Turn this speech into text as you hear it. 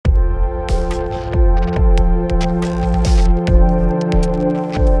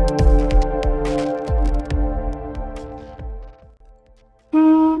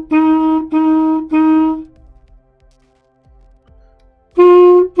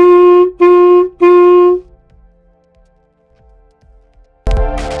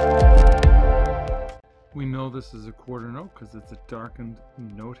this is a quarter note because it's a darkened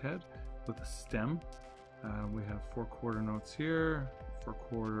note head with a stem. We have 4 quarter notes here, 4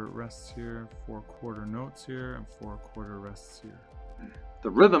 quarter rests here, 4 quarter notes here, and 4 quarter rests here.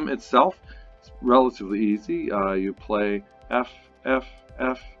 The rhythm itself is relatively easy. You play F, F,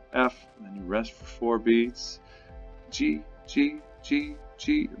 F, F, and then you rest for 4 beats. G, G, G,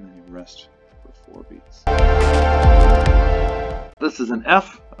 G, and then you rest for 4 beats. This is an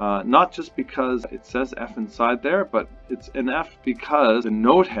F, not just because it says F inside there, but it's an F because the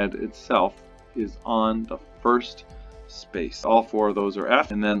note head itself is on the first space. All 4 of those are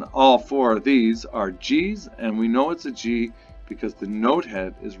F, and then all 4 of these are G's, and we know it's a G because the note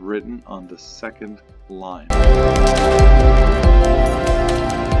head is written on the second line.